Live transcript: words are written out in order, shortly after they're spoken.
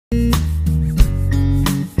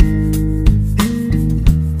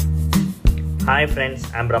Hi friends,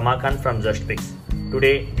 I'm Ramakant from ZESTPICS.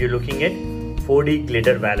 Today we're looking at 4D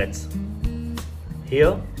glitter wallets.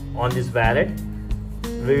 Here on this wallet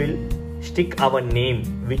we will stick our name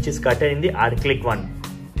which is cut in the Acrylic one.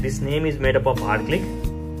 This name is made up of Acrylic.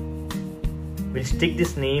 We'll stick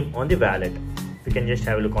this name on the wallet. We can just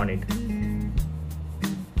have a look on it.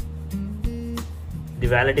 The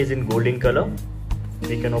wallet is in golden color.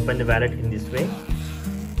 We can open the wallet in this way.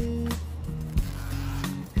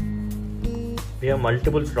 We have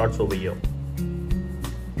multiple slots over here,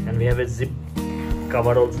 and we have a zip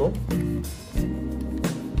cover also.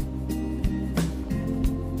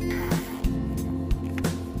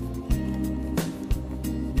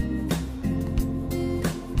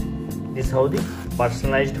 This is how the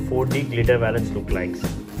personalized 4D glitter wallets look like.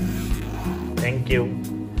 Thank you.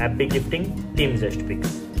 Happy gifting, Team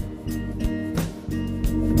ZESTPICS.